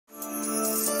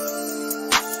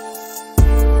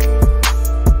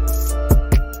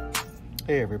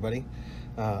Hey everybody,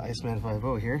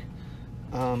 Iceman50 here.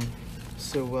 I'm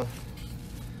going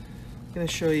to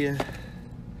show you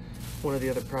one of the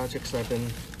other projects I've been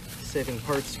saving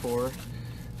parts for.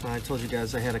 I told you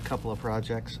guys I had a couple of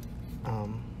projects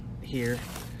here.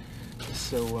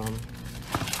 So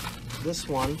this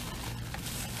one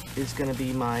is going to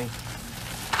be my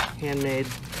handmade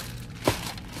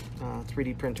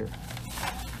 3D printer.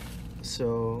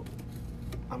 So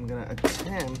I'm going to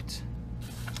attempt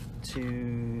to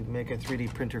make a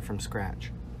 3D printer from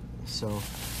scratch. So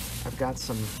I've got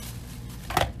some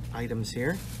items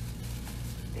here,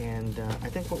 and I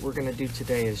think what we're going to do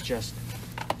today is just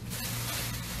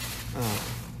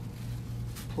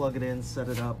plug it in, set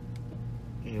it up,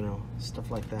 you know,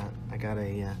 stuff like that. I got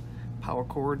a power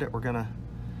cord that we're going to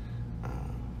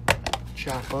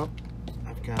chop up.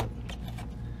 I've got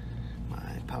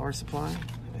my power supply.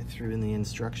 I threw in the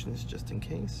instructions just in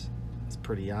case. It's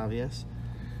pretty obvious.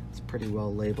 It's pretty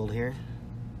well labeled here.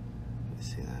 Let me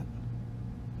see that.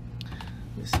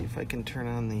 Let me see if I can turn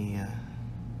on the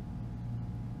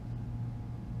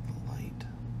light.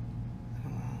 I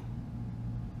don't know.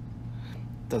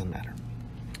 Doesn't matter.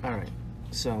 All right.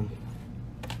 So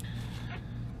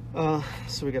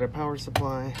we got our power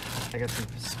supply. I got some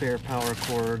spare power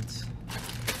cords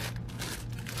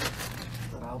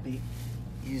that I'll be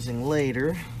using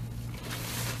later.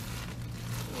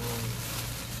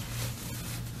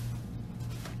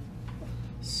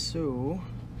 So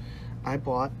I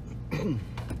bought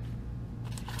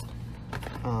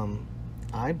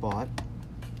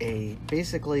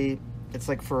basically it's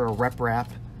like for a rep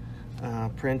wrap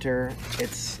printer.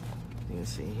 It's, you can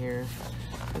see here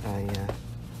that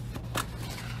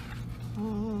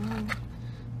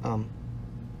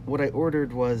what I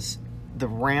ordered was the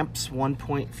Ramps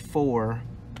 1.4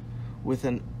 with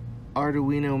an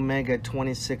Arduino Mega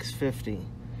 2650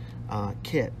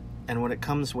 kit. And what it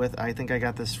comes with, I think I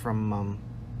got this from, I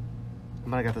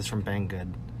might have got this from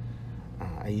Banggood.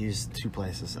 I used two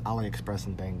places, AliExpress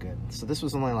and Banggood. So this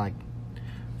was only like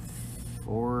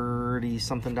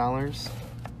 $40-something.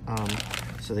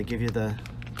 So they give you the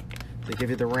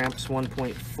Ramps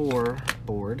 1.4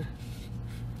 board,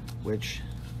 which,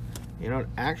 you know,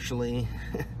 actually,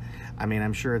 I mean,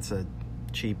 I'm sure it's a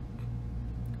cheap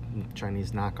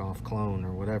Chinese knockoff clone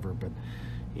or whatever, but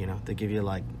you know, they give you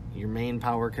like your main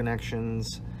power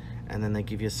connections, and then they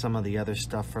give you some of the other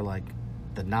stuff for like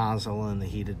the nozzle and the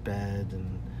heated bed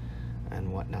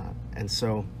and whatnot. And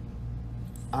so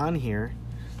on here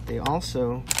they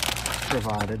also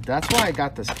provided, that's why I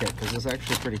got this kit, because it's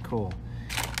actually pretty cool.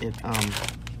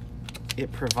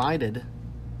 It provided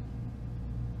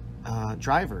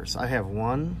drivers. I have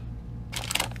 1,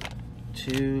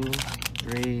 2,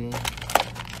 3,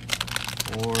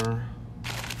 4,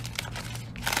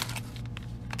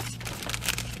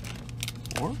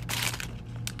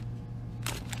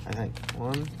 I think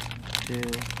 1, 2,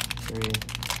 3,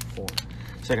 4.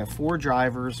 So I got 4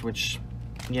 drivers, which,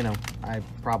 you know, I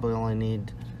probably only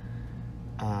need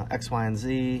X, Y, and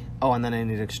Z. Oh, and then I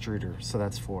need extruder, so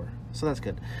that's 4. So that's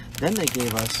good. Then they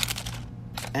gave us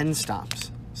end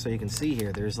stops. So you can see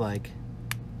here, there's like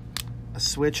a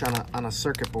switch on a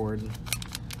circuit board,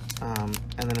 and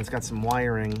then it's got some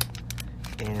wiring,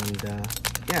 and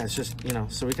yeah, it's just, you know,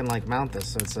 so we can like mount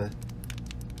this. So it's a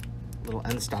little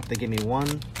end stop. They gave me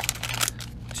 1,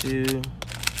 2,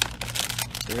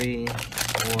 3, 4,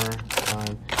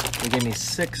 5. They gave me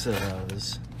 6 of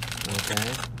those.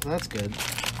 Okay, well, that's good.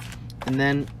 And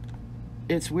then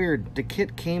it's weird. The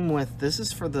kit came with, this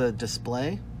is for the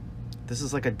display. This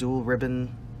is like a dual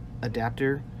ribbon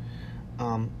adapter.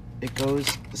 It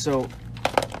goes, so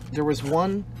there was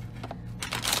one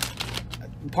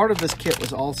part of this kit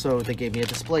was also, they gave me a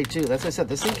display too. That's what I said,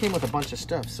 this thing came with a bunch of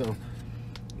stuff. So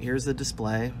here's the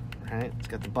display, right? It's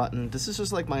got the button. This is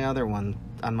just like my other one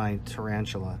on my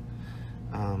Tarantula.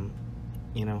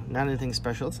 You know, not anything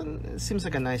special. It seems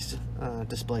like a nice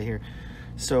display here.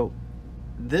 So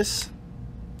this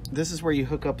is where you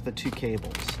hook up the 2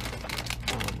 cables.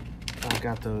 I've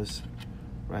got those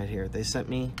right here. They sent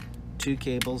me 2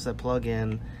 cables that plug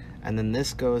in, and then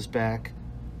this goes back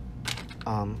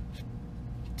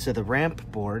to the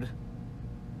ramp board,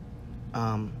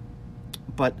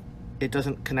 but it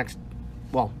doesn't connect.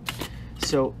 Well,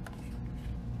 so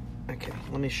okay,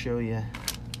 let me show you.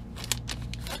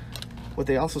 What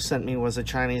they also sent me was a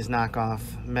Chinese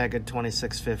knockoff Mega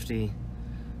 2650.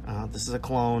 This is a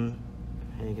clone,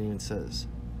 and it even says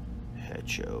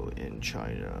Hecho in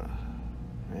China,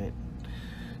 right?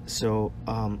 So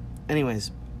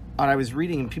anyways, what I was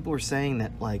reading, and people were saying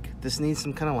that like this needs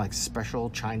some kind of like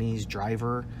special Chinese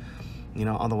driver You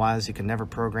know, otherwise you can never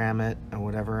program it or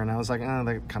whatever. And I was like, oh,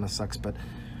 that kind of sucks. But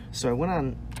so I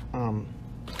went on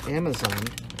Amazon,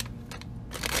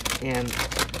 and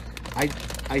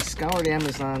I scoured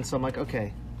Amazon. So I'm like,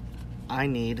 okay,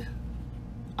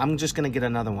 I'm just gonna get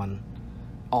another one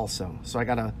also. So I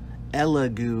got a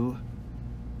Elegoo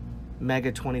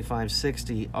Mega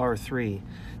 2560 R3.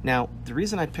 Now the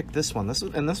reason I picked this one, this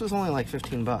was only like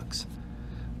 15 bucks.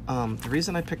 The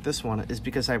reason I picked this one is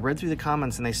because I read through the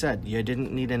comments and they said you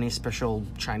didn't need any special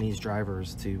Chinese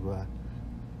drivers to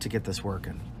get this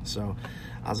working. So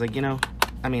I was like, you know,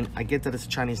 I mean, I get that it's a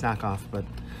Chinese knockoff, but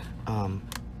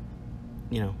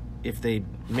you know, if they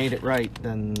made it right,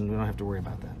 then we don't have to worry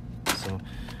about that. So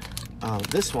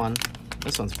this one's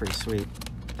pretty sweet.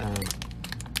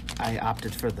 I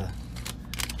opted for the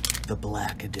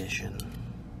black edition.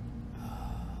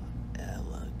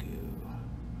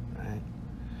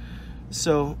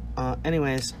 So,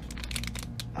 anyways,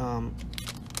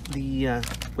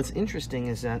 what's interesting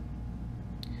is that,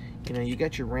 you know, you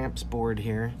got your ramps board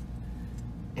here,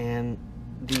 and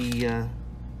the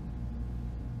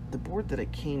board that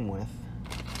it came with,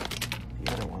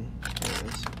 the other one, there it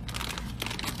is,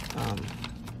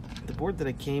 the board that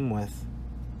it came with.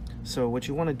 So what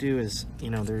you want to do is, you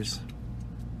know, there's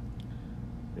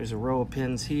a row of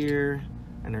pins here,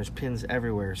 and there's pins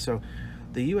everywhere. So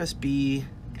the USB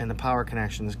and the power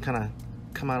connections kind of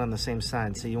come out on the same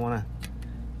side. So you want to,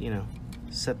 you know,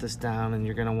 set this down, and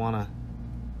you're going to want to,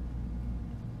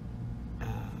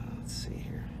 let's see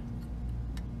here.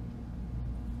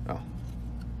 Oh,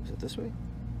 is it this way?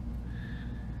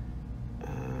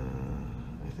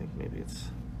 I think maybe it's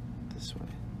this way.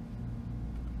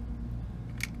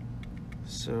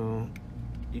 So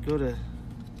you go to,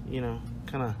 you know,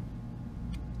 kind of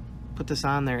put this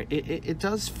on there. It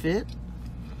does fit,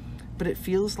 but it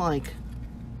feels like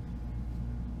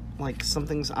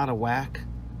something's out of whack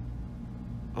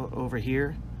over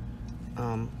here.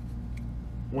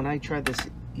 When I tried this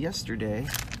yesterday,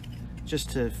 just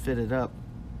to fit it up,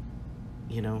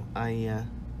 you know,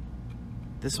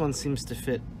 this one seems to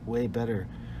fit way better.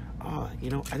 Oh,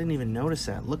 you know, I didn't even notice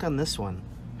that. Look on this one.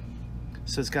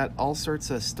 So it's got all sorts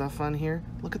of stuff on here.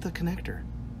 Look at the connector.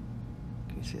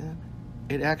 Can you see that?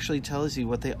 It actually tells you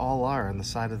what they all are on the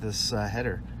side of this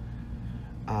header.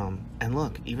 And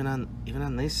look, even on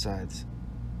these sides.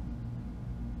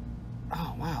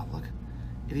 Oh wow, look.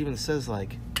 It even says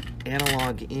like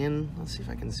analog in. Let's see if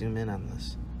I can zoom in on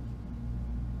this.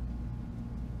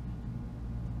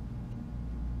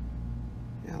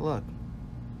 Yeah, look.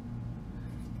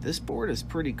 This board is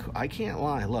pretty cool. I can't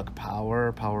lie. Look,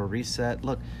 power reset.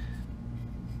 Look,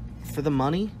 for the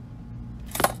money,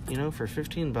 you know, for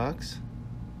 15 bucks.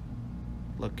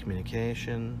 Look,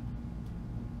 communication.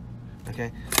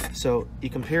 Okay, so you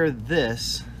compare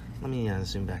this. Let me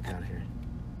zoom back out here.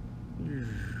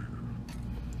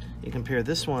 You compare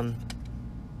this one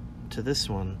to this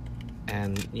one,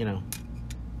 and you know,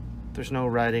 there's no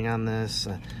writing on this.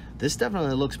 This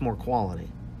definitely looks more quality.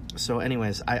 So,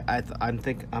 anyways, I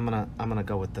think I'm gonna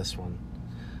go with this one,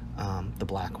 the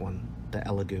black one, the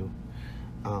Elegoo.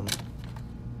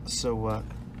 So what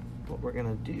we're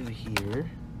gonna do here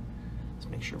is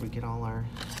make sure we get all our.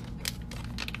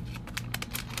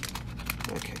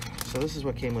 Okay, so this is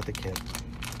what came with the kit.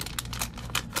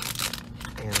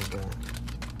 And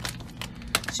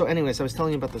so anyways, I was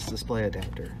telling you about this display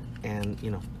adapter, and you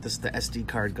know, the SD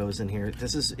card goes in here.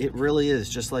 It really is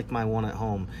just like my one at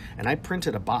home. And I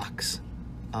printed a box,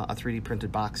 a 3D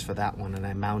printed box for that one, and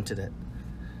I mounted it.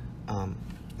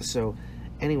 So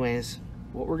anyways,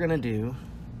 what we're gonna do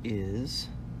is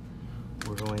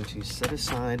we're going to set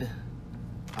aside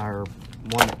our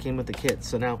one that came with the kit.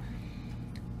 So now,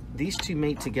 these two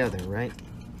mate together, right?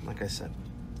 Like I said,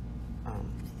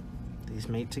 these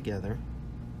mate together,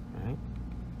 right?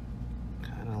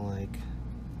 Kind of like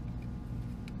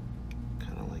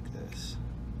this.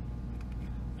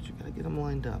 But you gotta get them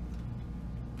lined up.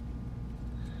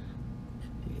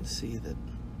 You can see that,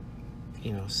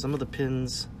 you know, some of the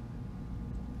pins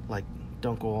like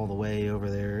don't go all the way over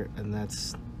there, and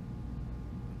that's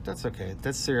okay.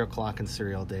 That's serial clock and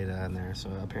serial data in there, so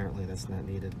apparently that's not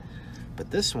needed. But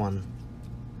this one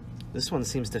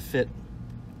seems to fit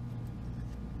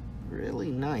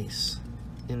really nice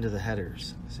into the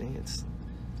headers. See,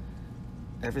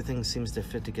 everything seems to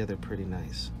fit together pretty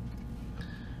nice.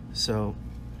 So,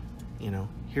 you know,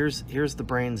 here's the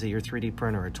brains of your 3D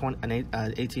printer, an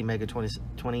AT Mega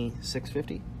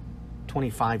 2560,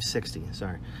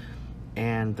 sorry,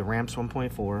 and the ramp's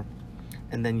 1.4,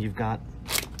 and then you've got,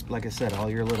 like I said, all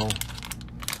your little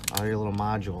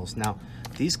modules. Now,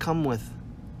 these come with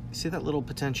see that little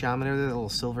potentiometer there, the little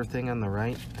silver thing on the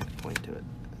right? I can point to it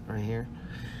right here.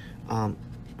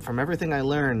 From everything I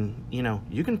learned, you know,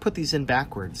 you can put these in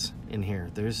backwards in here.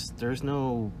 There's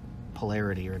no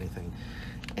polarity or anything.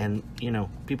 And, you know,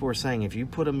 people were saying if you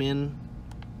put them in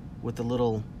with the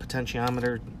little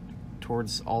potentiometer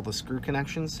towards all the screw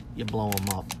connections, you blow them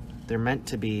up. They're meant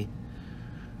to be,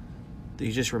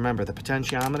 you just remember the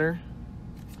potentiometer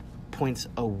points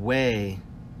away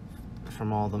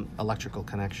from all the electrical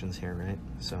connections here, right?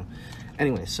 So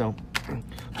anyway, so,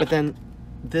 but then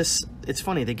this, it's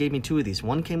funny, they gave me two of these.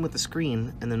 One came with the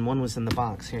screen and then one was in the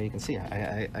box. Here you can see,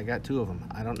 I got two of them.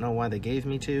 I don't know why they gave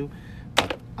me two,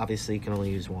 but obviously you can only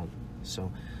use one.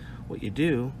 So what you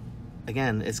do,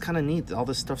 again, it's kind of neat, all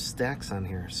this stuff stacks on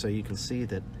here. So you can see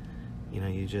that, you know,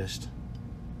 you just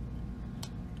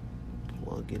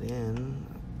plug it in.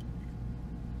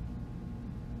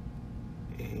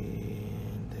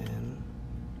 And then,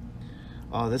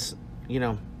 oh, this, you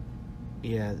know,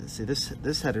 yeah, see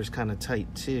this header's kind of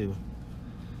tight too.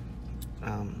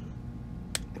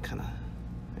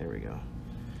 There we go.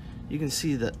 You can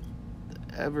see the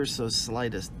ever so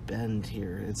slightest bend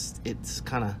here. It's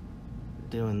kind of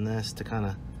doing this to kind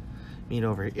of meet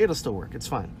over here. It'll still work, it's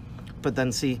fine. But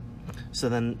then see, so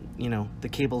then, you know, the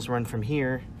cables run from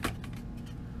here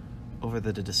over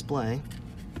the display.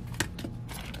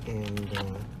 And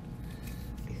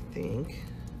I think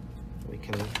we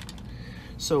can,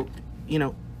 so, you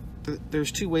know,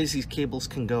 there's two ways these cables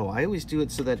can go. I always do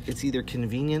it so that it's either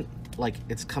convenient, like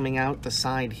it's coming out the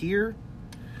side here,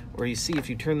 or you see if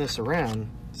you turn this around,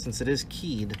 since it is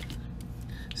keyed,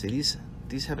 see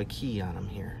these have a key on them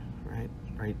here,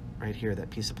 right here, that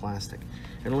piece of plastic.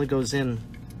 It only goes in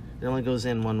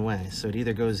one way. So it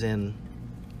either goes in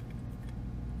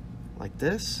like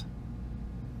this,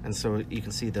 and so you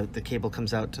can see the cable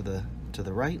comes out to the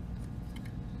right,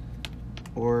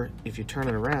 or if you turn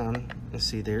it around, you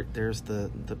see there's the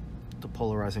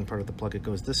polarizing part of the plug. It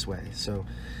goes this way. So,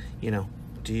 you know,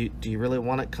 do you really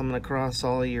want it coming across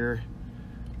all your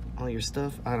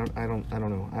stuff? I don't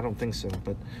know. I don't think so.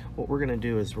 But what we're gonna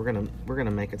do is we're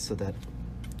gonna make it so that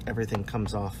everything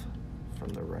comes off from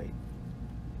the right.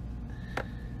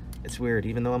 It's weird,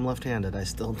 even though I'm left-handed, I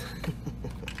still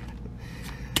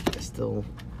will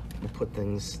put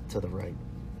things to the right.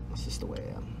 That's just the way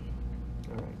I am.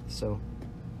 All right, so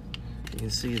you can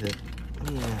see that.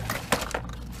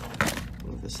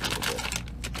 Move this a little bit.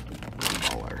 Move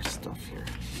all our stuff here.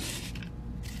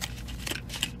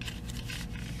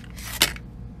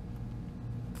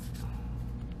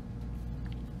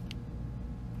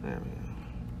 There we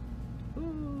go.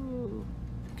 Ooh.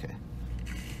 Okay.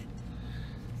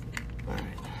 All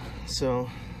right. So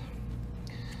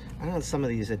I know some of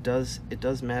these it does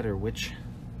matter which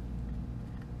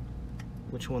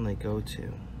one they go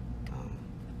to.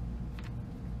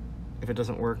 If it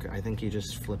doesn't work, I think you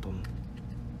just flip them.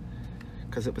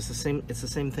 Because it was the same. It's the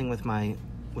same thing with my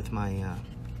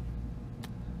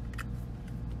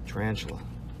tarantula.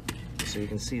 So you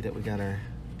can see that we got our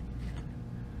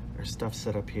stuff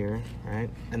set up here,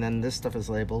 right? And then this stuff is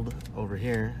labeled over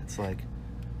here. It's like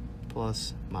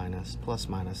plus, minus, plus,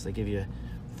 minus. They give you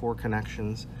 4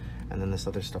 connections, and then this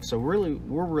other stuff. So really,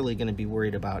 we're really going to be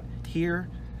worried about here,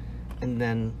 and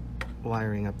then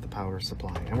wiring up the power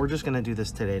supply. And we're just going to do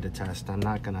this today to test. I'm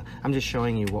just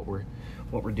showing you what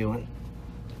we're doing.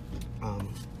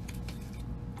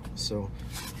 So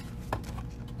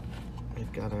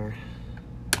we've got our,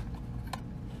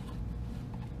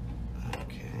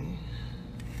 okay,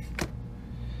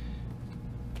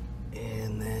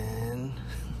 and then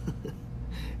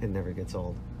it never gets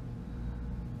old.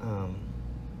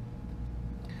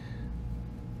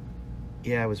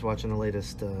 Yeah, I was watching the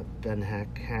latest Ben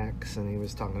hacks, and he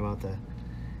was talking about the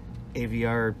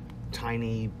AVR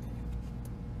tiny,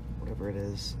 whatever it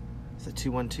is. It's a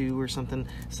 212 or something.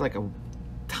 It's like a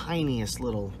tiniest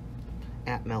little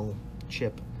Atmel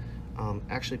chip.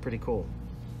 Actually pretty cool.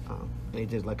 He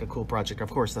did like a cool project. Of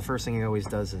course, the first thing he always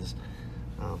does is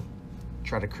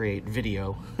try to create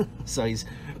video. So he's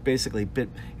basically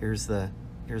here's the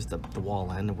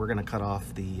wall end. We're gonna cut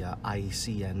off the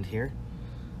IEC end here.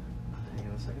 Hang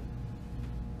on a second.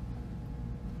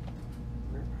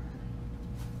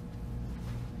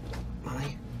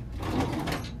 My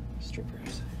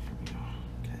strippers. Here we go.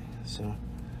 Okay, so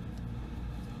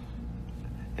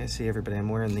I see everybody. I'm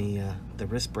wearing the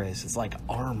wrist brace. It's like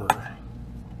armor.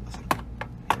 Listen,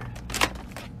 here.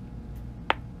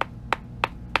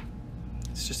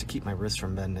 It's just to keep my wrist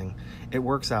from bending. It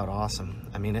works out awesome.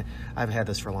 I mean, I've had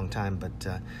this for a long time, but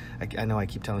I know I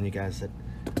keep telling you guys that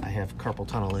I have carpal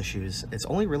tunnel issues. It's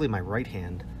only really my right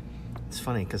hand. It's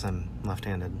funny because I'm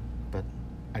left-handed, but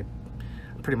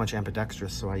pretty much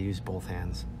ambidextrous, so I use both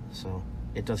hands. So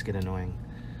it does get annoying.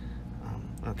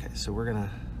 Okay, so I'm gonna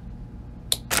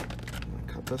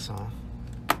cut this off.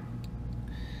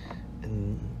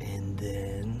 And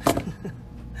then,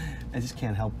 I just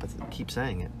can't help but keep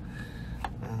saying it.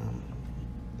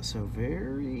 So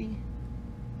very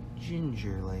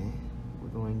gingerly, we're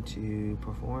going to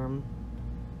perform,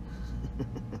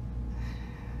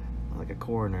 like a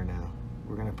coroner now.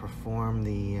 We're going to perform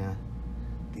the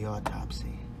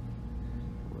autopsy.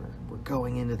 We're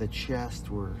going into the chest.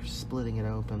 We're splitting it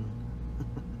open.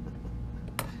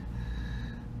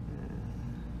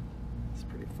 It's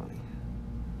pretty funny.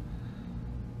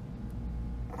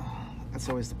 That's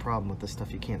always the problem with this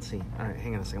stuff you can't see. All right,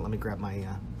 hang on a second. Let me grab my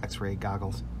X-ray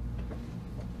goggles.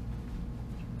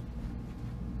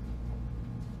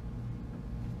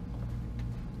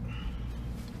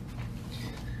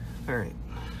 All right.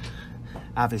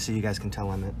 Obviously, you guys can tell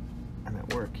I'm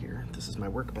at work here. This is my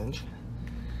workbench.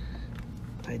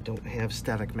 I don't have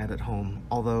static med at home,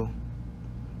 although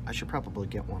I should probably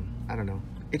get one. I don't know.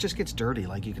 It just gets dirty,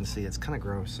 like you can see. It's kind of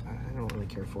gross. I don't really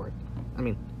care for it. I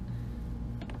mean,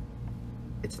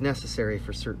 it's necessary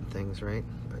for certain things, right?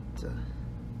 But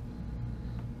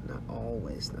not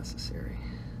always necessary.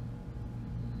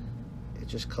 It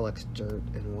just collects dirt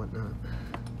and whatnot.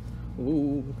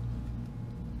 Ooh.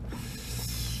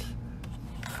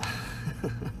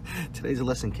 Today's a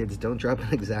lesson, kids. Don't drop an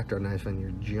X-Acto knife on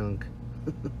your junk.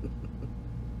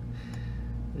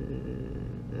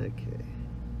 Okay.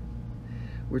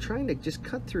 We're trying to just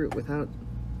cut through it without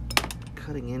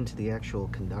cutting into the actual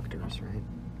conductors, right?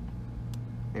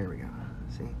 There we go.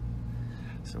 See?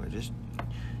 So I just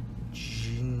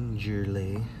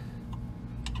gingerly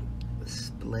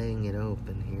splaying it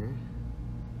open here.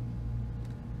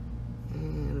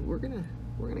 And we're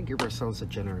gonna give ourselves a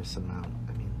generous amount.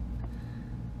 I mean,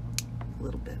 a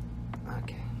little bit.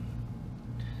 Okay.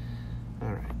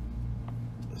 All right.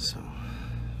 So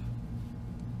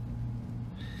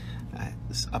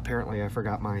apparently I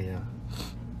forgot my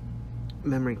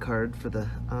memory card for the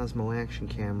Osmo Action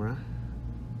camera.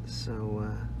 So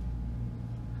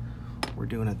we're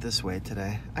doing it this way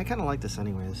today. I kind of like this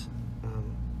anyways.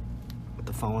 With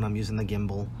the phone, I'm using the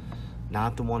gimbal,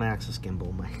 not the one-axis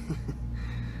gimbal,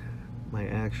 my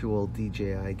actual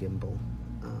DJI gimbal.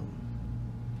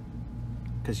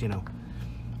 Because, you know,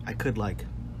 I could, like,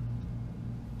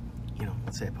 you know,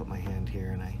 let's say I put my hand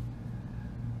here and I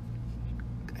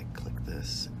click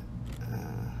this.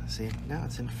 See, now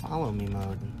it's in follow me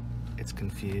mode. It's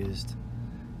confused.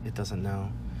 It doesn't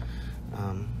know,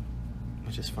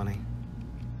 which is funny.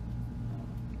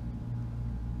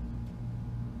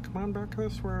 Come on back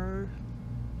this way.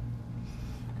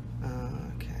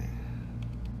 Okay.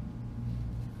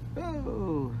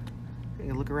 Oh,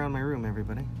 hey, look around my room,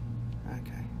 everybody.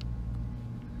 Okay.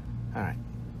 All right.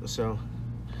 So,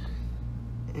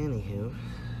 anywho,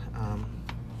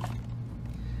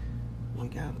 we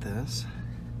got this,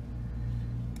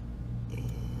 and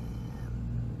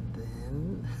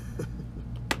then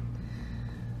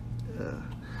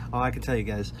oh, I can tell you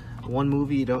guys, one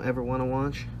movie you don't ever want to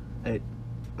watch. It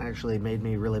actually made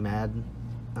me really mad.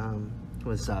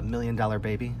 Was $1 Million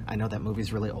Baby. I know that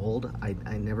movie's really old.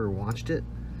 I never watched it,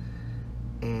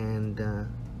 and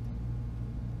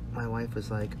my wife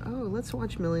was like, "Oh, let's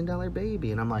watch $1 Million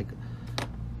Baby," and I'm like,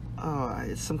 "Oh,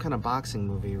 it's some kind of boxing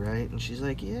movie, right?" And she's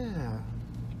like, "Yeah."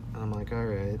 And I'm like, "All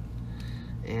right."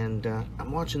 And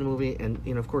I'm watching the movie, and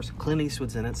you know, of course, Clint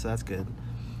Eastwood's in it, so that's good,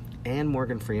 and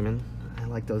Morgan Freeman. I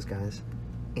like those guys,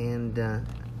 and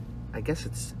I guess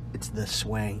it's the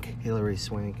Swank, Hilary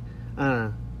Swank.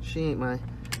 She ain't I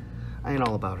ain't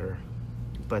all about her,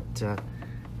 but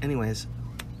anyways,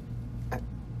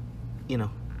 you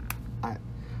know,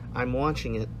 I'm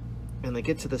watching it, and they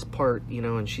get to this part, you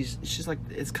know, and she's like,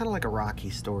 it's kind of like a Rocky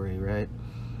story, right?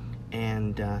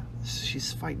 And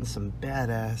she's fighting some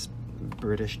badass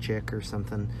British chick or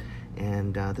something,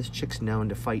 and this chick's known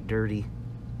to fight dirty,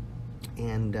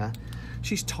 and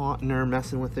she's taunting her,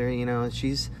 messing with her, you know.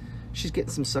 She's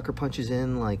getting some sucker punches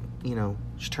in, like, you know,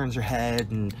 she turns her head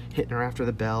and hitting her after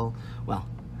the bell. Well,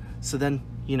 so then,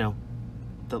 you know,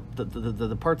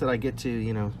 the part that I get to,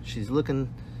 you know, she's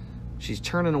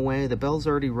turning away, the bell's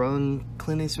already rung.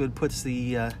 Clint Eastwood puts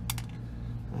the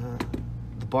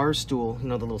bar stool, you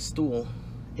know, the little stool,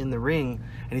 in the ring,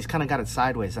 and he's kind of got it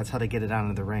sideways. That's how they get it out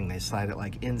of the ring. They slide it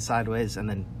like in sideways and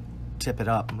then tip it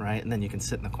up, right? And then you can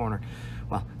sit in the corner.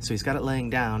 Well, so he's got it laying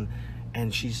down,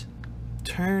 and she's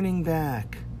turning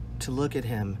back to look at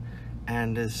him,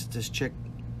 and this chick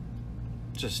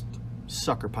just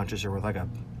sucker punches her with like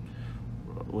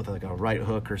a right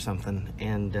hook or something,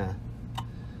 and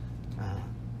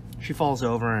she falls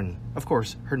over, and of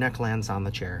course her neck lands on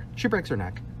the chair. She breaks her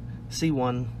neck.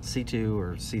 C1, C2,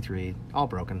 or C3, all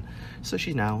broken. So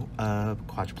she's now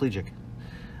quadriplegic.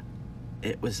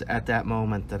 It was at that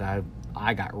moment that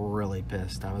I got really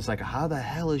pissed. I was like, how the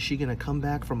hell is she gonna come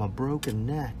back from a broken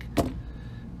neck?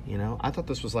 You know, I thought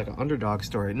this was like an underdog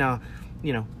story. Now,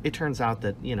 you know, it turns out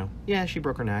that, you know, yeah, she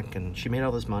broke her neck and she made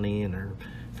all this money, and her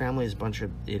family is a bunch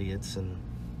of idiots, and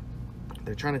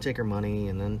they're trying to take her money,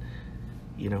 and then,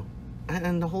 you know,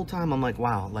 and the whole time I'm like,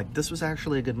 wow, like this was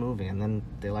actually a good movie, and then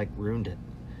they like ruined it.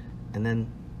 And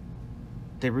then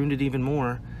they ruined it even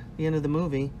more. At the end of the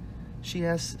movie, she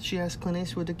asked Clint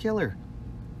Eastwood to kill her.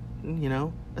 You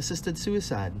know, assisted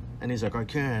suicide. And he's like, I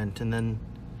can't. And then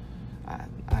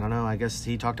I don't know, I guess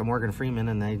he talked to Morgan Freeman,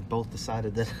 and they both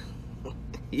decided that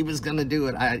he was gonna do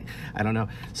it. I don't know.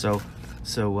 So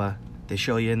they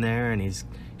show you in there, and he's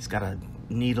got a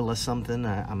needle or something.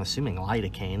 I'm assuming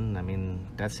lidocaine. I mean,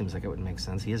 that seems like it would make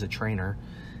sense. He is a trainer.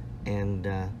 And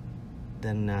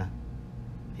then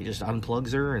he just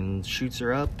unplugs her and shoots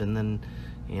her up, and then,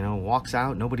 you know, walks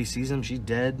out. Nobody sees him. She's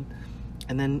dead.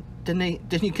 And then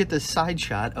didn't you get the side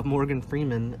shot of Morgan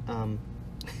Freeman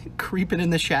creeping in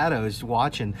the shadows,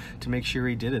 watching to make sure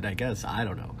he did it? I guess. I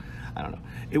don't know.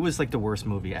 It was like the worst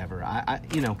movie ever.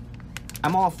 You know,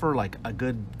 I'm all for like a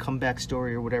good comeback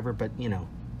story or whatever, but you know,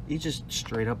 you just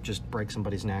straight up just break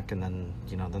somebody's neck, and then,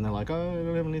 you know, then they're like, oh, I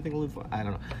don't have anything to live for. I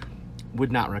don't know.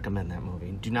 Would not recommend that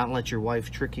movie. Do not let your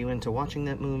wife trick you into watching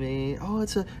that movie. Oh,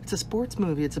 it's a sports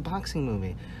movie. It's a boxing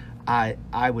movie.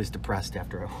 I was depressed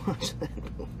after I watched that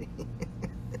movie.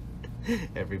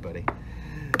 Everybody.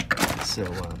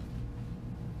 So,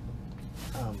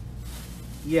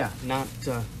 yeah, not,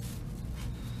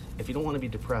 if you don't want to be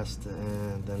depressed,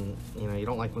 then, you know, you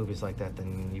don't like movies like that,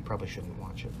 then you probably shouldn't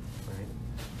watch it, right?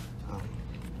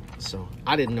 So,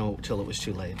 I didn't know till it was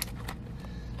too late.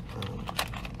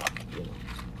 You know,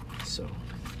 so,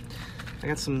 I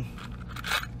got some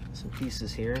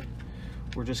pieces here.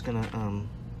 We're just gonna,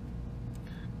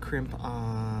 crimp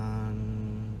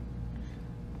on,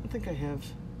 I think I have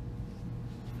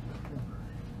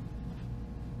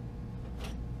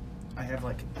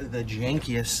like the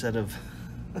jankiest set of,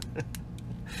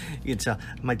 you can tell,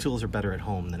 my tools are better at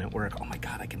home than at work. Oh my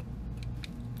God,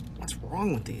 what's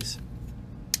wrong with these?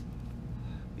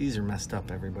 These are messed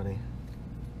up, everybody.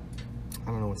 I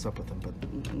don't know what's up with them, but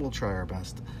we'll try our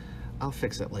best. I'll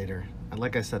fix it later.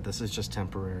 Like I said, this is just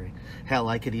temporary. Hell,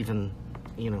 I could even,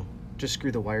 you know, just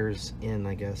screw the wires in,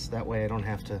 I guess. That way I don't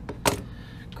have to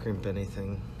crimp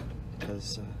anything,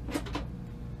 because I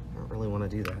don't really want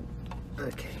to do that.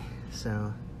 Okay,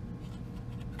 so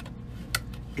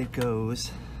it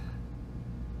goes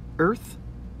earth,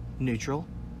 neutral,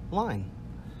 line.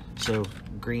 So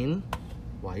green,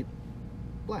 white,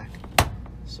 black.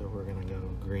 So we're gonna go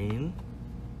green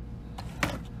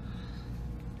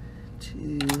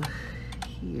to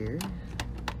here.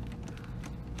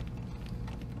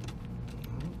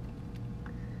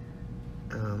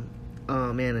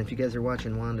 Oh man, if you guys are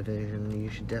watching WandaVision, you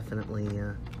should definitely,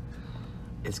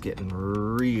 it's getting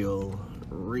real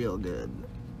good.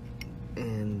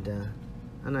 And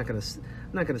I'm not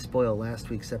gonna spoil last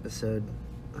week's episode.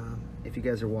 If you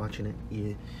guys are watching it,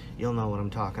 you'll know what I'm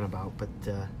talking about. But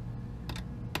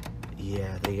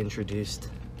yeah, they introduced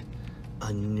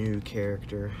a new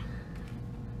character,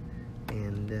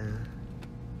 and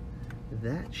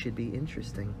that should be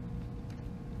interesting.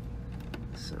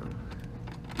 So,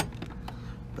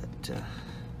 but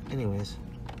anyways,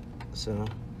 so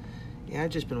yeah,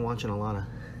 I've just been watching a lot of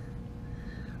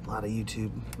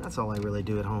YouTube. That's all I really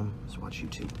do at home, is watch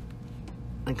YouTube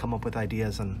and come up with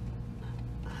ideas on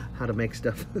how to make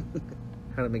stuff,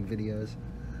 how to make videos.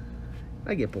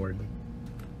 I get bored.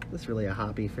 It's really a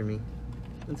hobby for me.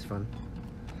 It's fun.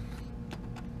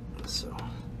 So,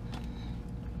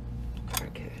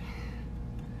 okay.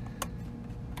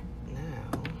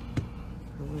 Now,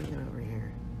 what do we got over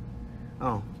here?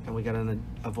 Oh, and we got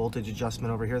a voltage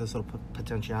adjustment over here, this little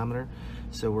potentiometer.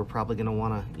 So we're probably gonna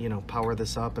wanna, you know, power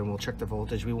this up, and we'll check the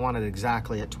voltage. We want it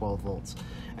exactly at 12 volts.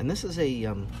 And this is a,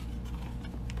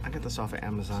 I got this off of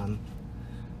Amazon.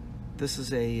 This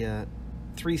is a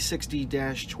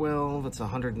 360-12, it's a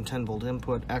 110 volt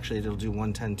input. Actually, it'll do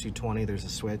 110, 220, there's a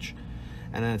switch.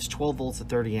 And then it's 12 volts at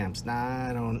 30 amps. Nah,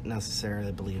 I don't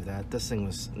necessarily believe that. This thing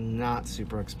was not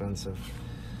super expensive.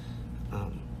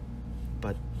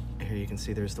 But here you can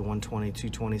see there's the 120,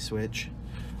 220 switch.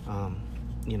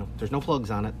 You know, there's no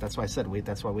plugs on it. That's why I said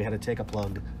that's why we had to take a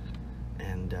plug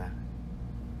and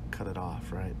cut it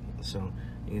off, right? So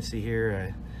you can see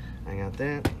here, I got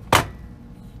that.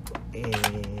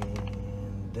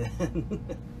 And then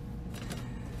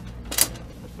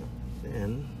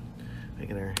Then I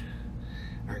get our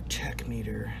tech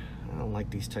meter. I don't like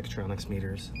these Tektronix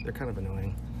meters. They're kind of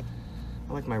annoying.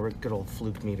 I like my good old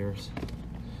Fluke meters.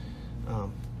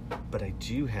 But I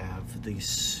do have these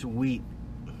sweet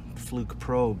Fluke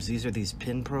probes. These are these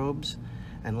pin probes.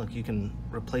 And look, you can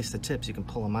replace the tips. You can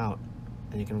pull them out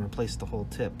and you can replace the whole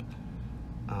tip.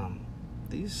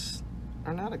 These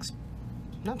are not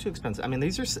too expensive. I mean,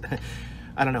 these are,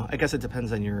 I don't know. I guess it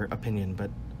depends on your opinion,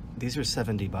 but these are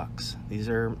 $70. These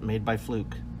are made by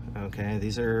Fluke. Okay,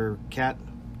 these are Cat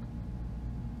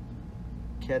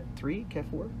 3, Cat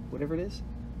 4, whatever it is.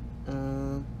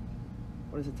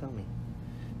 What does it tell me?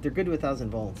 They're good to 1,000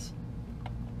 volts.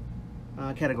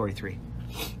 Category 3.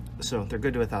 So they're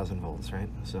good to 1,000 volts, right?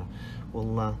 So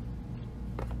we'll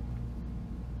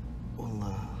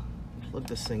plug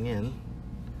this thing in.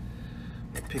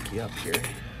 I'll pick you up here.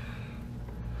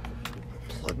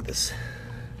 Plug this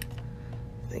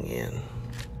thing in.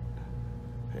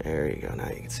 There you go. Now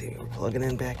you can see we're plugging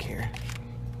in back here.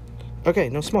 Okay,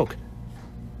 no smoke.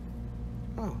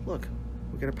 Oh, look,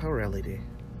 we got a power LED.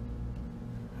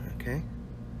 Okay,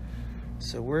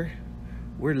 so we're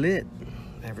lit,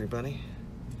 everybody.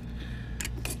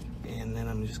 And then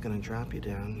I'm just gonna drop you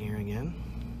down here again.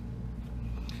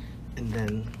 And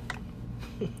then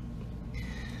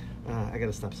I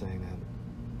gotta stop saying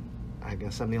that. I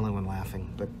guess I'm the only one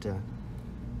laughing, but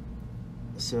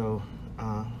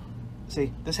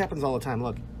see, this happens all the time.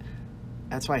 Look,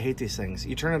 that's why I hate these things.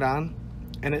 You turn it on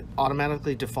and it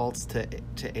automatically defaults to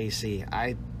AC.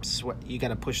 I swear, you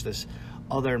gotta push this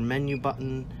other menu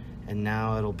button and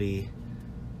now it'll be,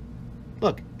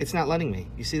 look, it's not letting me.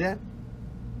 You see that?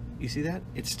 You see that?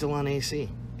 It's still on AC.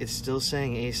 It's still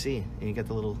saying AC. And you got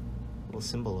the little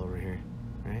symbol over here,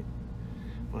 right?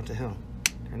 What the hell?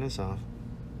 Turn this off.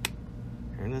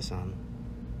 Turn this on.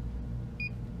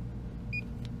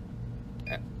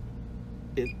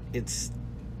 It's,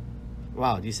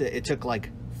 wow, you said it took like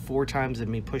 4 times of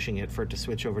me pushing it for it to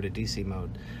switch over to DC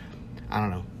mode. I don't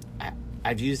know.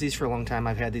 I've used these for a long time.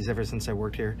 I've had these ever since I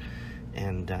worked here.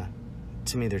 And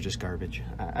to me, they're just garbage.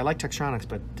 I like Tektronix,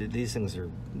 but these things are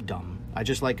dumb. I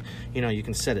just like, you know, you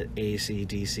can set it AC,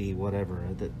 DC, whatever.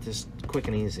 Just quick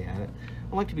and easy. I don't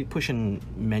like to be pushing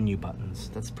menu buttons.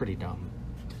 That's pretty dumb.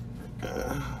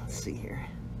 Let's see here.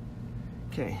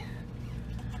 Okay.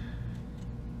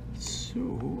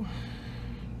 So,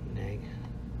 neg.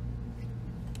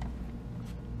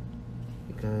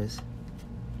 Because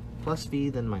plus V,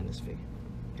 then minus V.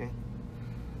 Okay.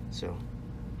 So,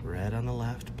 red on the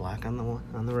left, black on the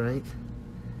right,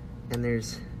 and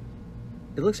it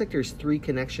looks like there's 3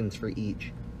 connections for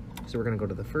each. So we're gonna go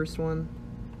to the first one,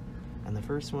 and the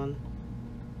first one.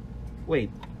 Wait,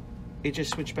 it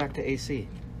just switched back to AC.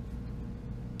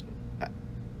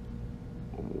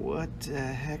 What the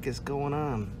heck is going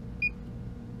on?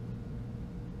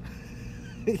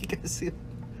 You guys see?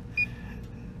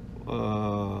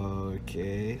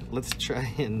 Okay, let's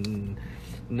try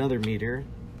another meter.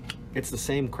 It's the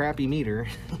same crappy meter.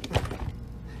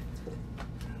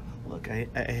 Look, I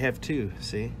have 2,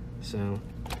 see? So,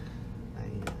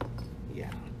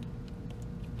 yeah.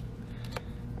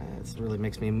 It really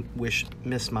makes me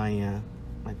miss my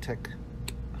my tech.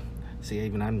 See,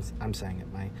 even I'm saying it.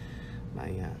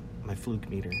 My Fluke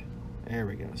meter. There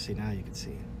we go. See, now you can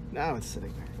see. Now it's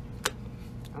sitting there.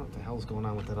 I don't know what the hell's going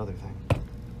on with that other thing.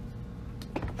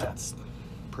 That's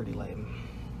pretty lame.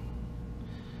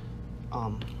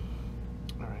 All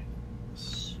right.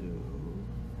 So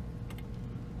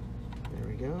there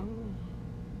we go.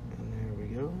 And there we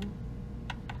go.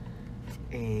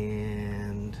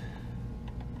 And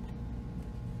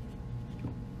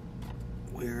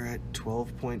we're at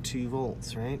 12.2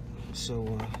 volts, right?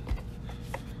 So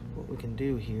what we can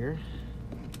do here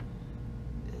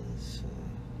is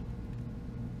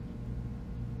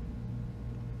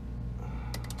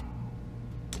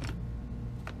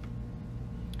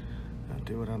I'll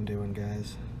do what I'm doing,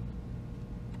 guys.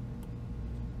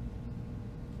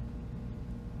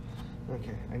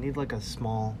 Okay, I need like a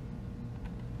small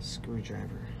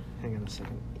screwdriver. Hang on a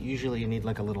second. Usually you need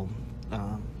like a little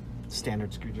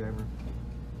standard screwdriver.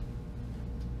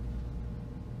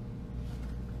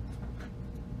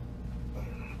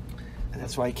 And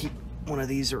that's why I keep one of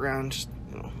these around, just,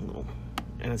 you know, little,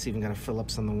 and it's even got a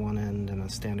Phillips on the one end and a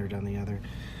standard on the other.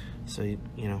 So, you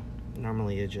know,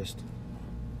 normally you just,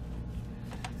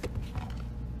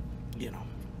 you know,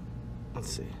 let's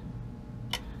see.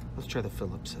 Let's try the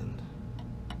Phillips end.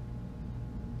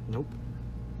 Nope.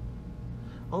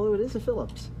 Although it is a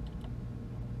Phillips.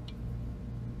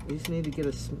 We just need to get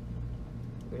a,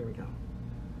 there we go.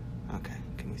 Okay,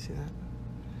 can you see that?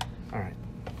 All right,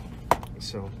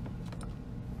 so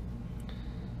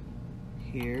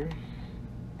here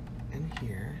and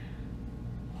here.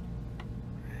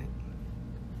 Right.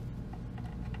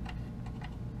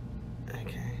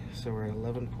 Okay, so we're at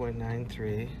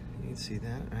 11.93. You can see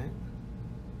that, right?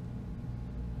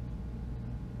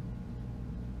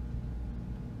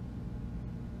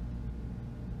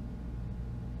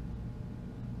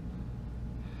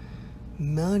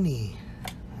 Money.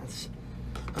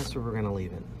 That's where we're gonna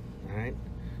leave it. All right.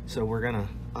 So we're gonna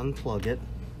unplug it.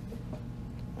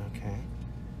 Okay.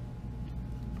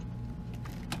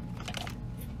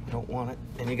 Don't want it,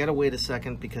 and you gotta wait a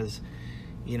second because,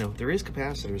 you know, there is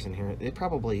capacitors in here. There's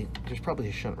probably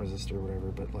a shunt resistor or whatever,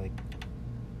 but like,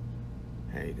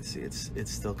 hey, you can see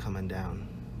it's still coming down.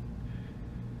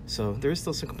 So there is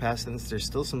still some capacitance. There's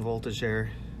still some voltage there.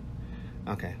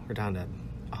 Okay, we're down to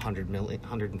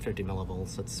 150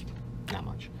 millivolts. That's not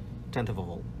much. 1/10 of a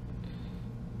volt.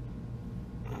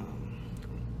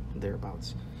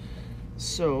 Thereabouts.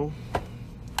 So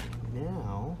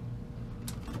now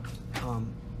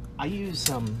I use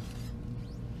some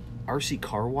RC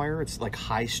car wire. It's like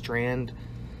high strand.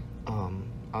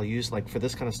 I'll use, like, for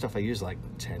this kind of stuff, I use like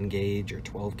 10 gauge or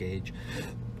 12 gauge,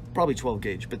 probably 12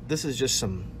 gauge, but this is just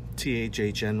some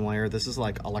THHN wire. This is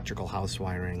like electrical house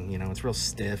wiring, you know. It's real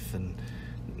stiff and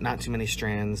not too many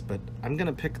strands, but I'm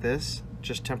gonna pick this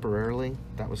just temporarily.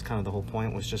 That was kind of the whole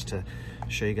point, was just to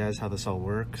show you guys how this all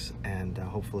works, and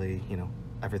hopefully, you know,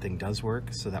 everything does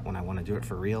work so that when I want to do it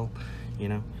for real, you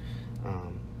know.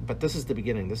 But this is the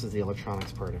beginning. This is the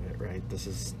electronics part of it, right? This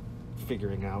is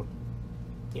figuring out,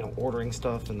 you know, ordering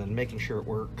stuff and then making sure it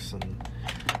works, and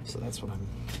so that's what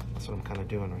I'm kind of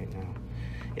doing right now.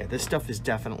 Yeah, this stuff is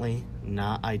definitely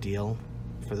not ideal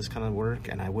for this kind of work,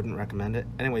 and I wouldn't recommend it.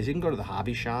 Anyways, you can go to the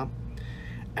hobby shop,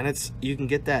 and you can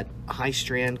get that high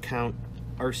strand count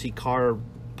RC car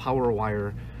power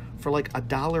wire for like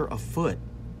 $1 a foot.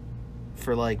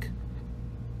 For like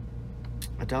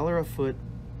 $1 a foot,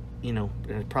 you know,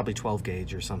 probably 12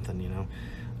 gauge or something, you know.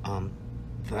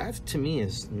 That to me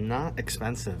is not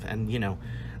expensive. And, you know,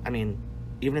 I mean,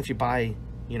 even if you buy,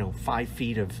 you know, 5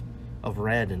 feet of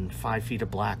red and 5 feet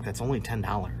of black, that's only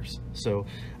 $10. So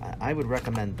I would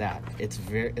recommend that. It's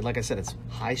very, like I said, it's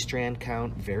high strand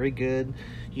count, very good.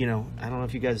 You know, I don't know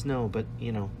if you guys know, but,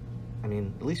 you know, I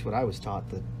mean, at least what I was taught,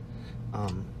 that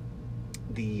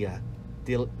the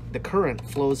current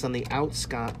flows on the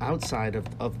outside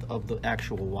of the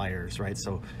actual wires, right?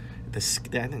 So I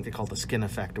think they call it the skin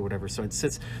effect or whatever. So it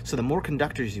sits, so the more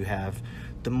conductors you have,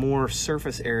 the more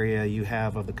surface area you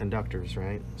have of the conductors,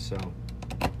 right? So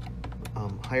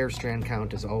higher strand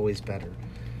count is always better.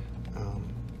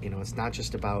 You know, it's not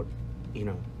just about, you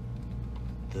know,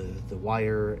 the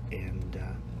wire and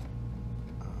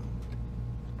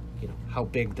you know, how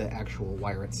big the actual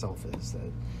wire itself is.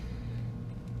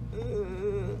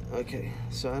 Okay,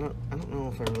 so I don't know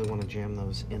if I really want to jam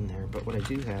those in there, but what I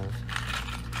do have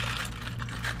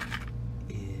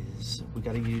is, we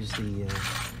got to use the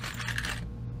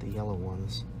yellow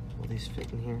ones. Will these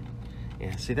fit in here?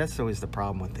 Yeah, see, that's always the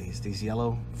problem with these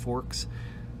yellow forks.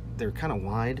 They're kind of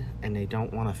wide and they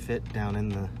don't want to fit down in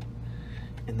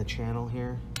the channel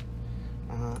here.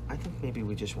 I think maybe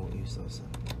we just won't use those then.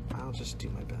 I'll just do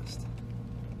my best,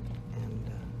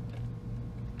 and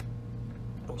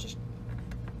I'll just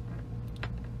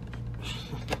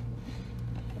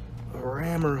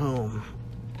ram her home.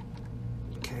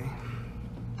 Okay.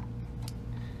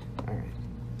 All right.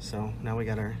 So now we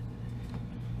got our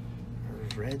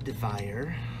red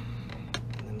wire,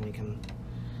 and then we can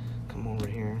come over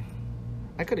here.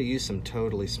 I could have used some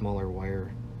totally smaller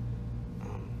wire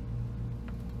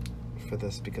for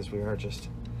this, because we are just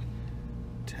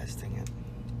testing it.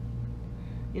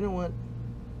 You know what?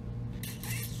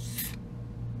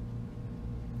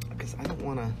 Because I don't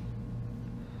want to.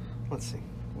 Let's see.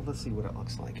 Well, let's see what it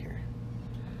looks like here.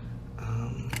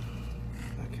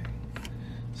 Okay.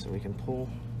 So we can pull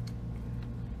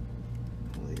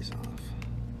these off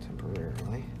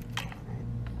temporarily, right?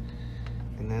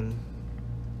 And then,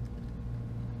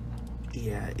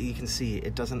 yeah, you can see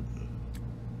it doesn't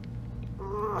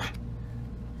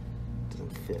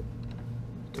fit.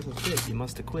 Doesn't fit. You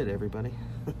must have quit, everybody.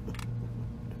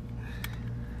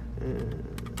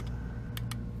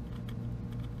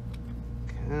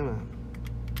 Come on.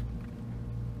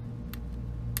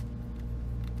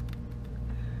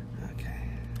 Okay.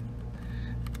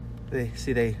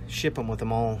 They ship them with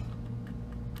them all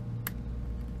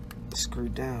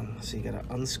screwed down. So you gotta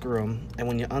unscrew them, and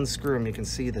when you unscrew them, you can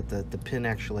see that the pin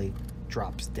actually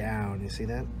drops down. You see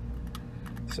that?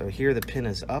 So here the pin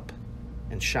is up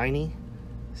and shiny.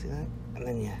 See that? And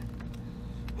then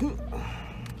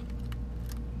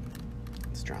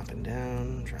it's dropping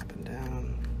down,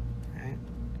 right?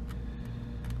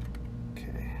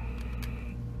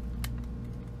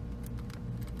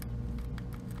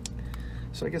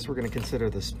 So I guess we're going to consider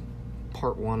this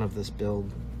part one of this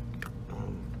build,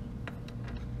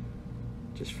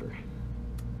 just for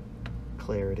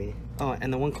clarity. Oh,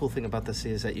 and the one cool thing about this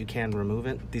is that you can remove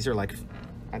it. These are like,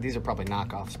 these are probably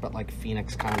knockoffs, but like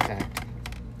Phoenix contact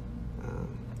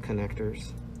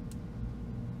connectors.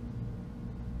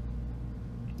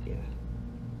 Yeah.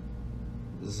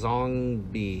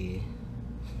 Zongbi.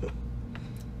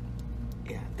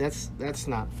 Yeah, that's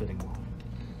not fitting well.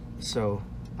 So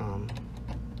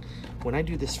when I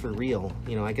do this for real,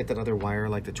 you know, I get that other wire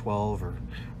like the 12 or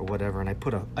whatever, and I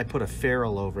put a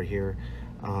ferrule over here.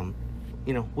 You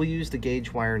know, we'll use the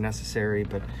gauge wire necessary,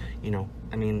 but you know,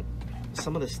 I mean,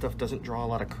 some of this stuff doesn't draw a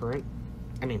lot of current.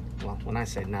 I mean, well, when I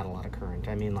say not a lot of current,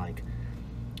 I mean like,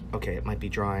 okay, it might be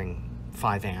drawing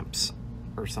 5 amps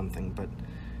or something, but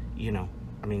you know,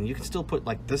 I mean, you can still put,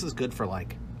 like, this is good for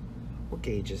like, what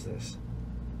gauge is this?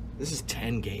 This is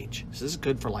 10 gauge, so this is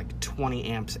good for like 20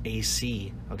 amps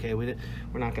AC. Okay, we're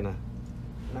not gonna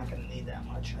need that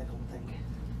much, I don't think.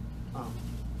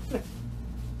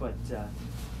 But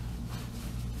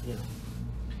you know,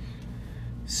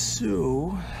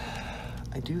 so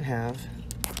I do have.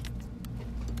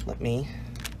 Let me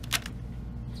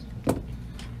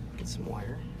get some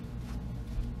wire.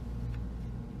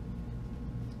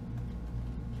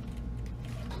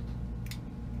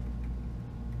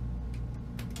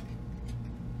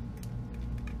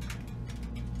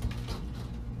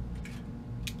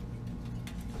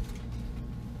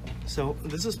 So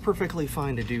this is perfectly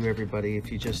fine to do, everybody,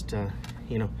 if you just,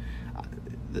 you know,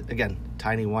 again,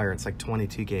 tiny wire. It's like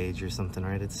 22 gauge or something,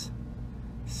 right? It's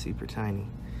super tiny.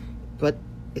 But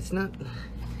it's not,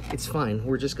 it's fine.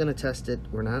 We're just gonna test it.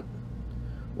 We're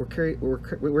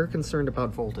concerned about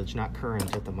voltage, not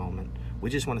current at the moment. We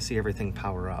just wanna see everything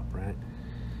power up, right?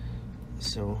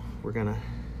 So we're gonna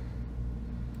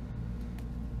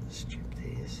strip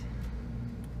these,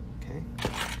 okay?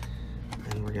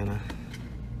 And we're gonna,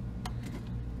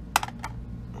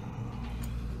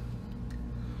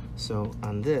 so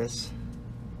on this,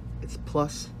 it's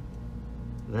plus,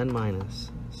 then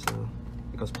minus. So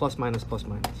it goes plus, minus, plus,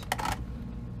 minus.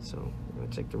 So we're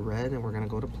gonna take the red and we're gonna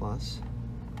go to plus.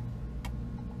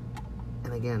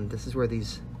 And again, this is where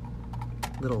these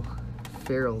little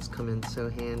ferrules come in so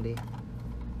handy.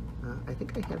 I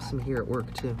think I have some here at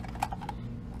work too,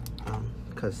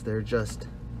 because they're just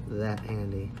that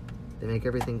handy. They make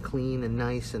everything clean and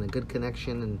nice and a good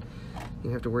connection, and you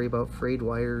don't have to worry about frayed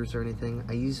wires or anything.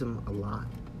 I use them a lot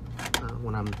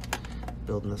when I'm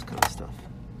building this kind of stuff.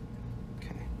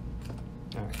 Okay,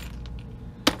 all right.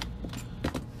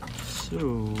 So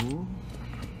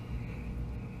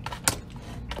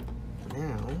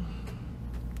now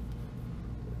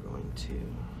we're going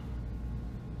to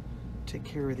take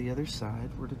care of the other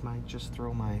side. Where did my, just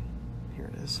throw my, here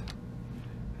it is.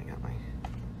 I got my,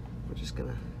 we're just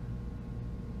gonna,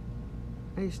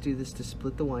 I just do this to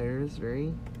split the wires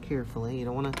very carefully. You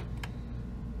don't want to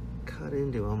cut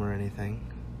into them or anything.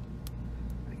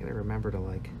 I gotta remember to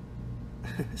like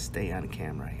stay on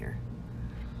camera here.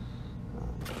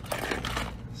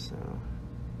 So,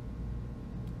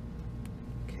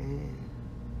 okay.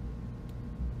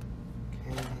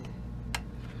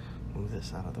 Move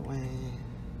this out of the way.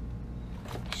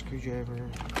 Screwdriver.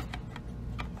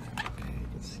 Okay, you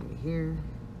can see me here.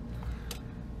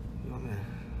 You want me to,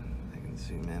 I can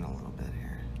zoom in a little bit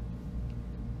here.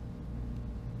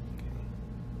 Okay.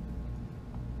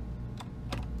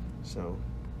 So,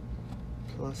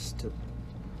 plus to,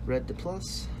 red to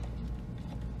plus.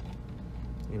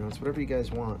 You know, it's whatever you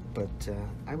guys want, but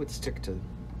I would stick to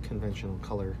conventional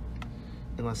color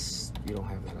unless you don't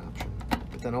have that option.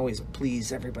 But then always,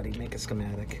 please, everybody, make a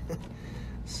schematic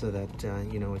so that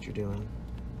you know what you're doing.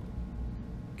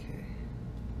 Okay.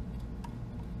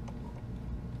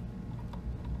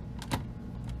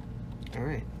 All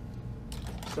right.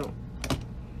 So,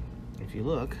 if you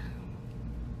look,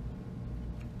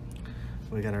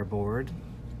 we got our board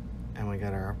and we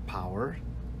got our power.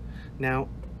 Now,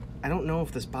 I don't know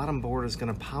if this bottom board is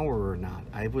going to power or not.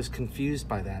 I was confused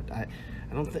by that. I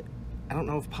don't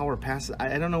know if power passes.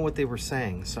 I don't know what they were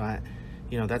saying. So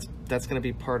you know, that's going to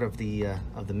be part of the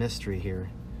mystery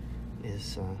here,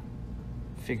 is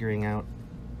figuring out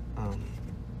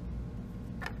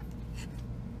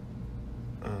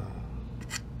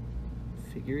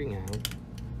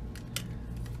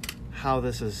how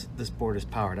this board is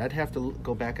powered. I'd have to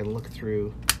go back and look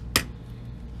through.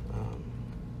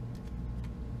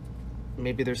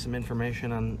 Maybe there's some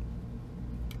information on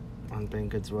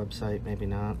Banggood's website, maybe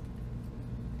not.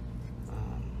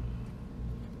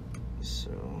 So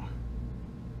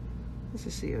let's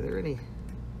just see, are there any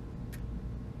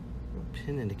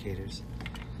pin indicators?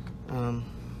 You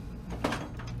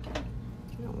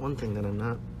know, one thing that I'm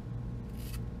not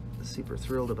super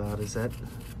thrilled about is that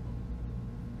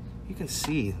you can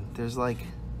see there's like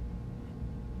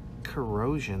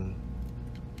corrosion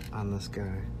on this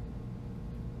guy.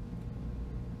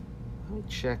 I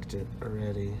checked it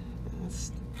already.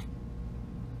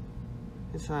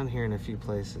 It's on here in a few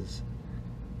places.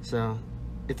 So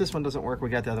if this one doesn't work, we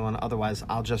got the other one. Otherwise,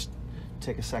 I'll just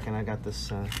take a second. I got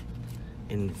this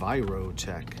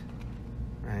Envirotech,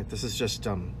 right? This is just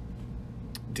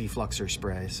defluxer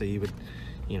spray. So you would,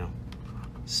 you know,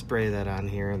 spray that on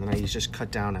here, and then I just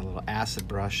cut down a little acid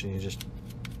brush, and you just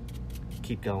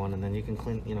keep going, and then you can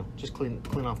clean, you know, just clean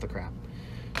off the crap.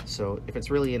 So if it's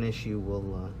really an issue,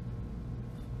 we'll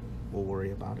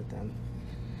worry about it then.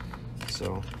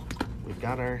 So we've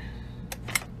got our,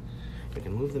 we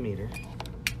can move the meter.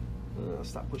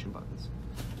 Stop pushing buttons.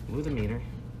 Move the meter.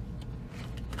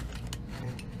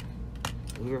 Okay.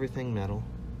 Move everything metal.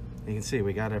 You can see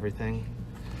we got everything.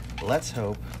 Let's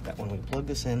hope that when we plug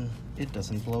this in, it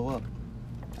doesn't blow up.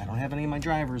 I don't have any of my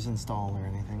drivers installed or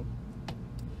anything.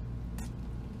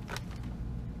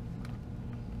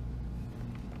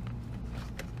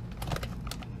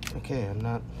 Okay,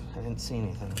 I didn't see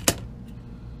anything.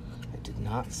 I did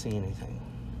not see anything.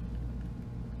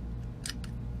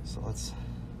 So let's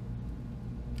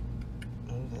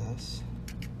move this.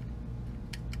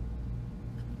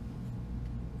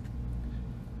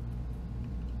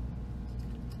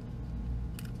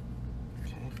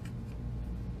 Okay.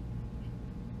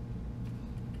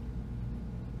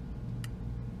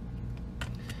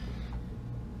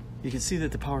 You can see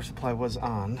that the power supply was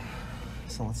on.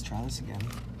 So let's try this again.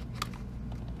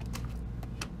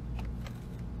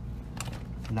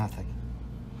 Nothing.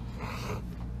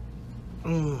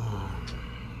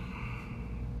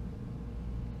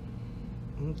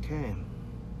 Okay.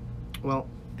 Well,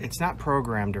 it's not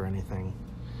programmed or anything,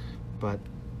 but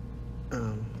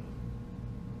I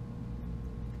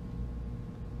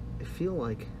feel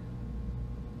like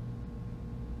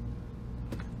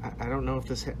I don't know if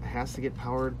this has to get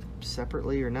powered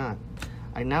separately or not.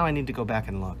 Now I need to go back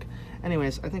and look.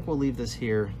 Anyways, I think we'll leave this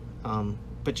here.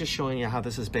 But just showing you how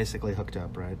this is basically hooked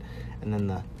up, right? And then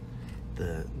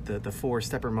the 4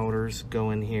 stepper motors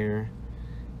go in here,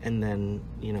 and then,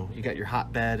 you know, you got your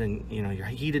hot bed and, you know, your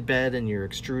heated bed and your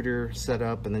extruder set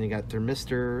up, and then you got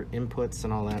thermistor inputs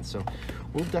and all that. So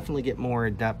we'll definitely get more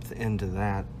depth into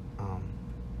that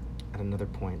at another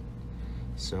point.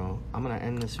 So I'm gonna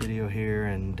end this video here,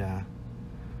 and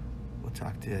we'll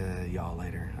talk to y'all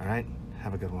later. All right,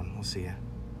 have a good one. We'll see you.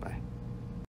 Bye.